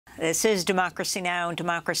This is Democracy Now! And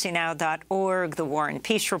democracynow.org, the War and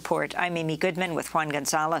Peace Report. I'm Amy Goodman with Juan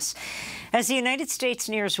Gonzalez. As the United States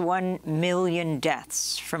nears 1 million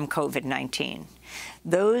deaths from COVID-19,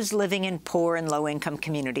 those living in poor and low-income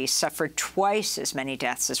communities suffered twice as many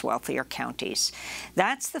deaths as wealthier counties.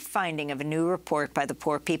 That's the finding of a new report by the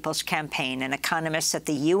Poor People's Campaign and economists at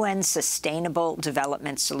the UN Sustainable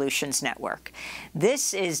Development Solutions Network.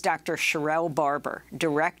 This is Dr. Sherelle Barber,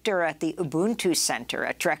 director at the Ubuntu Center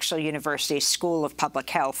at Drexel University's School of Public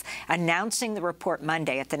Health, announcing the report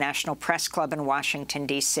Monday at the National Press Club in Washington,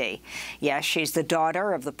 D.C. Yes, she's the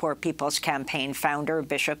daughter of the Poor People's Campaign founder,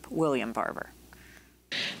 Bishop William Barber.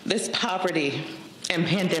 This poverty and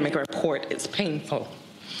pandemic report is painful.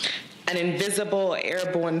 An invisible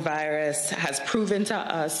airborne virus has proven to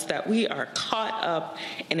us that we are caught up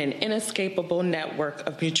in an inescapable network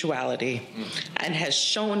of mutuality and has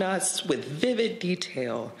shown us with vivid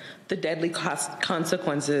detail the deadly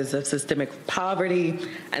consequences of systemic poverty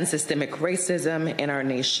and systemic racism in our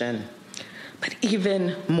nation. But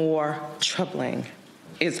even more troubling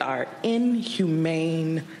is our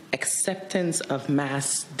inhumane acceptance of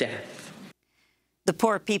mass death. The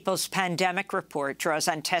Poor People's Pandemic Report draws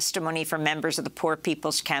on testimony from members of the Poor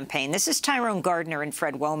People's Campaign. This is Tyrone Gardner and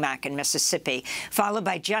Fred Womack in Mississippi, followed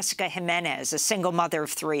by Jessica Jimenez, a single mother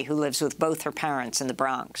of 3 who lives with both her parents in the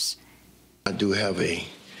Bronx. I do have a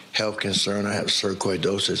health concern. I have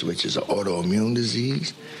sarcoidosis, which is an autoimmune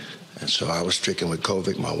disease. And so I was stricken with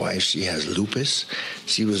COVID. My wife, she has lupus.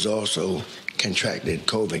 She was also contracted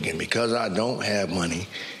COVID. And because I don't have money,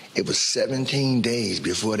 it was 17 days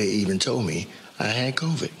before they even told me I had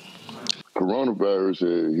COVID. Coronavirus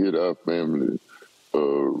had hit our family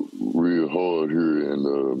real hard here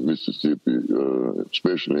in Mississippi,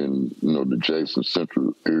 especially in the Jackson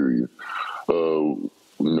Central area.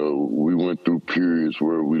 We went through periods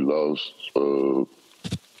where we lost 3 or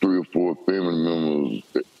 4 family members,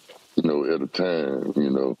 at a time.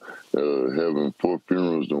 Having 4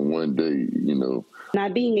 funerals in one day.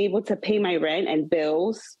 Not being able to pay my rent and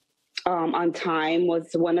bills on time was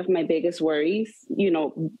one of my biggest worries.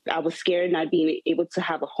 I was scared not being able to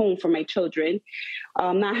have a home for my children,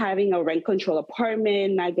 not having a rent control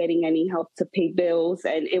apartment, not getting any help to pay bills.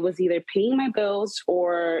 And it was either paying my bills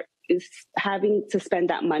or having to spend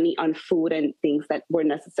that money on food and things that were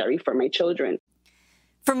necessary for my children.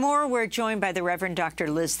 For more, we're joined by the Reverend Dr.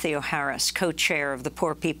 Liz Theoharis, co-chair of the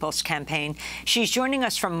Poor People's Campaign. She's joining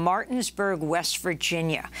us from Martinsburg, West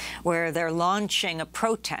Virginia, where they're launching a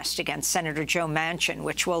protest against Senator Joe Manchin,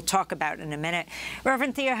 which we'll talk about in a minute.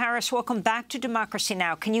 Reverend Theoharis, welcome back to Democracy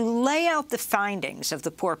Now! Can you lay out the findings of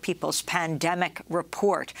the Poor People's Pandemic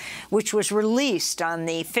Report, which was released on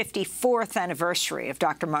the 54th anniversary of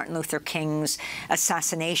Dr. Martin Luther King's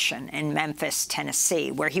assassination in Memphis,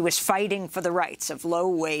 Tennessee, where he was fighting for the rights of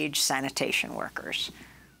low-wage sanitation workers?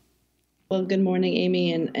 Well, good morning,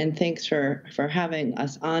 Amy, and thanks for having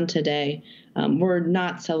us on today. We're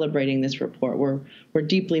not celebrating this report. We're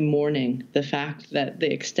deeply mourning the fact that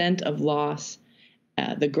the extent of loss,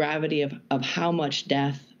 the gravity of how much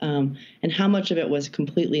death, and how much of it was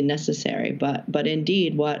completely necessary. But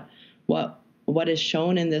indeed, what is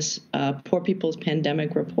shown in this Poor People's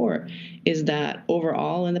Pandemic Report is that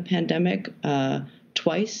overall in the pandemic,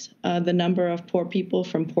 twice the number of poor people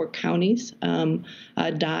from poor counties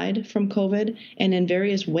died from COVID, and in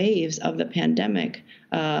various waves of the pandemic,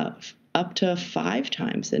 up to 5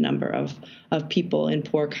 times the number of people in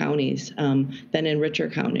poor counties than in richer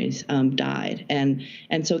counties died. And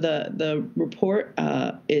so the report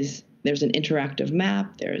there's an interactive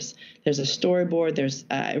map, there's a storyboard,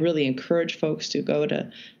 I really encourage folks to go to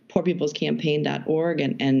poorpeoplescampaign.org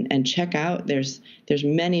and check out. There's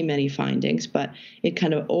many findings, but it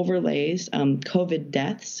kind of overlays COVID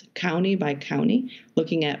deaths county by county,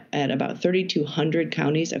 looking at about 3,200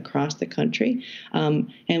 counties across the country,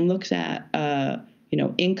 and looks at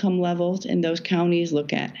income levels in those counties,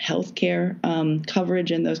 look at healthcare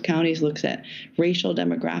coverage in those counties, looks at racial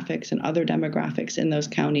demographics and other demographics in those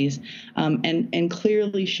counties, and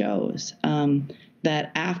clearly shows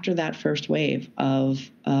that after that first wave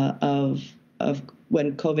of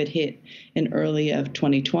when COVID hit in early of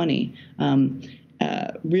 2020,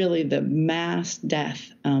 really the mass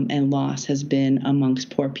death and loss has been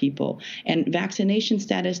amongst poor people. And vaccination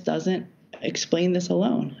status doesn't explain this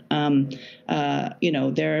alone.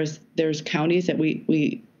 There's counties that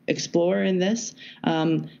we explore in this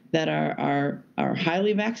that are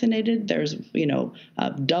highly vaccinated. There's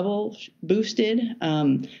double boosted.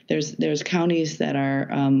 There's counties that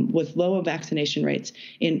are with lower vaccination rates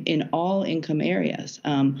in all income areas.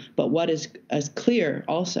 But what is clear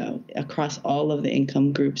also across all of the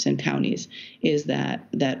income groups and counties is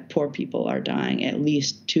that poor people are dying at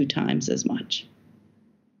least 2 times as much.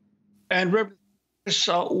 And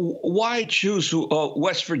why choose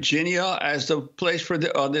West Virginia as the place for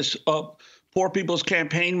this Poor People's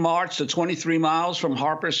Campaign March, the 23 miles from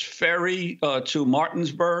Harper's Ferry to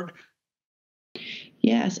Martinsburg?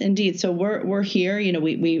 Yes, indeed. So we're here.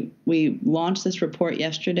 We launched this report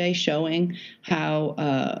yesterday showing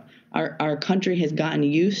how our country has gotten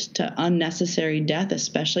used to unnecessary death,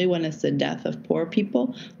 especially when it's the death of poor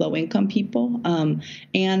people, low-income people.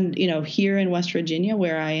 And here in West Virginia,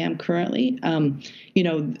 where I am currently,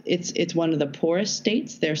 it's one of the poorest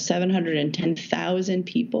states. There's 710,000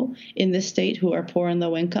 people in this state who are poor and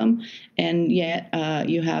low income, and yet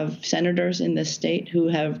you have senators in this state who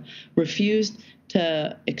have refused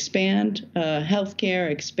to expand healthcare,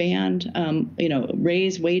 expand,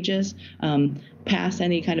 raise wages, pass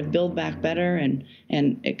any kind of Build Back Better,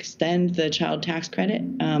 and extend the child tax credit.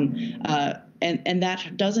 And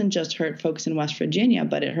that doesn't just hurt folks in West Virginia,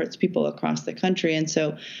 but it hurts people across the country. And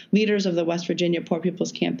so leaders of the West Virginia Poor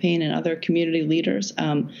People's Campaign and other community leaders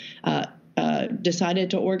decided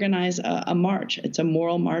to organize a march. It's a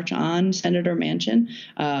moral march on Senator Manchin.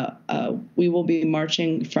 We will be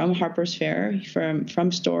marching from Harper's Ferry,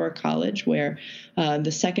 from Storer College, where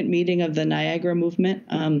the second meeting of the Niagara movement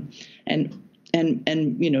and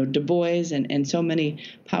Du Bois and so many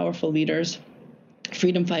powerful leaders,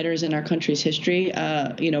 freedom fighters in our country's history,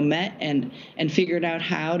 met and figured out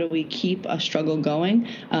how do we keep a struggle going,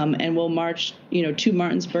 and we'll march, to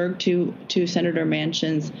Martinsburg, to Senator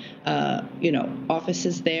Manchin's,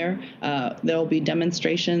 offices there. There will be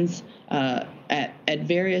demonstrations at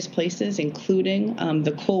various places, including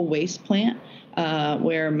the coal waste plant,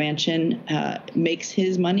 where Manchin makes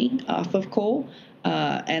his money off of coal,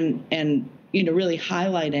 and really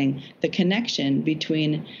highlighting the connection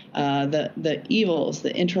between the evils,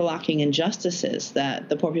 the interlocking injustices that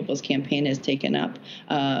the Poor People's Campaign has taken up,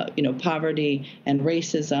 poverty and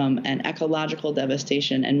racism and ecological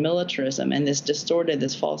devastation and militarism, and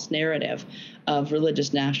this false narrative of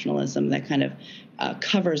religious nationalism that kind of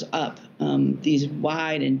covers up these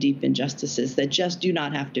wide and deep injustices that just do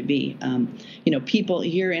not have to be. People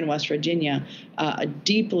here in West Virginia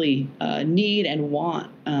deeply need and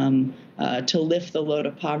want to lift the load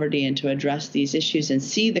of poverty and to address these issues and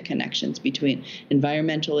see the connections between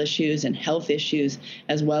environmental issues and health issues,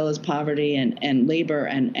 as well as poverty and labor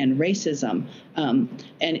and racism.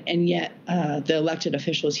 And yet the elected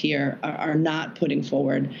officials here are not putting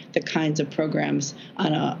forward the kinds of programs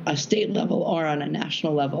on a state level or on a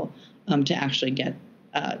national level to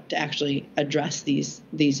actually address these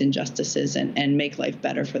injustices and make life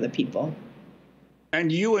better for the people. And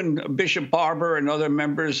you and Bishop Barber and other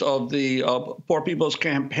members of the Poor People's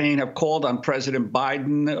Campaign have called on President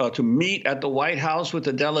Biden to meet at the White House with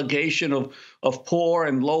a delegation of poor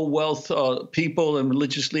and low wealth people and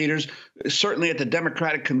religious leaders. Certainly at the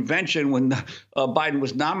Democratic convention when Biden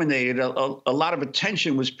was nominated, a lot of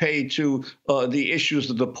attention was paid to the issues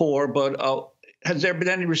of the poor. But has there been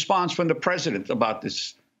any response from the president about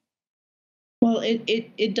this? Well,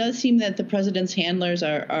 it does seem that the president's handlers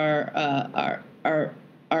are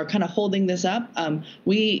kind of holding this up.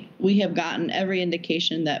 We have gotten every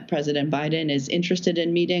indication that President Biden is interested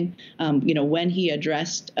in meeting. When he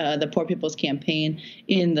addressed the Poor People's Campaign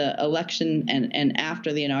in the election and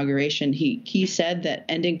after the inauguration, he said that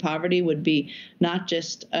ending poverty would be not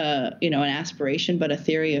just an aspiration, but a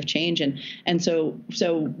theory of change. And so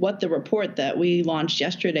what the report that we launched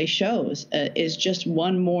yesterday shows is just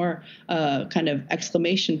one more kind of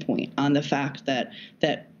exclamation point on the fact that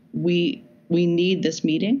we need this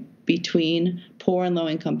meeting between poor and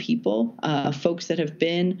low-income people, folks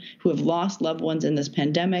who have lost loved ones in this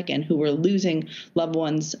pandemic and who were losing loved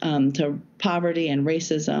ones to poverty and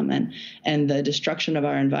racism and the destruction of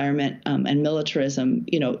our environment and militarism,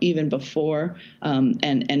 even before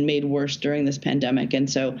and made worse during this pandemic. And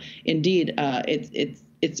so, indeed,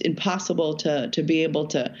 it's impossible to be able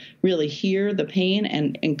to really hear the pain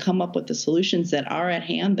and come up with the solutions that are at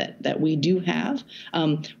hand that we do have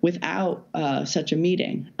without such a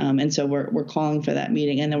meeting. And so we're calling for that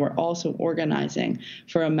meeting. And then we're also organizing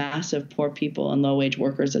for a massive Poor People and Low-Wage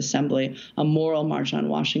Workers Assembly, a moral march on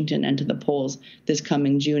Washington and to the polls this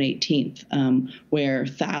coming June 18th, where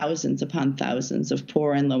thousands upon thousands of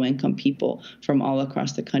poor and low-income people from all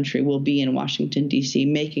across the country will be in Washington, D.C.,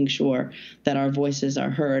 making sure that our voices are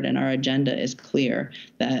heard, and our agenda is clear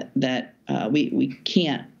that we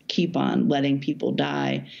can't keep on letting people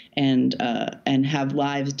die and have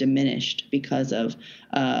lives diminished because of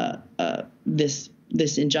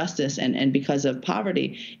this injustice and because of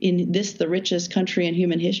poverty in the richest country in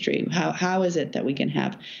human history. How is it that we can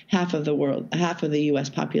have half of the U.S.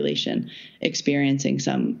 population experiencing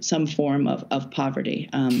some form of poverty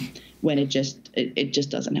when it just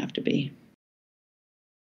doesn't have to be?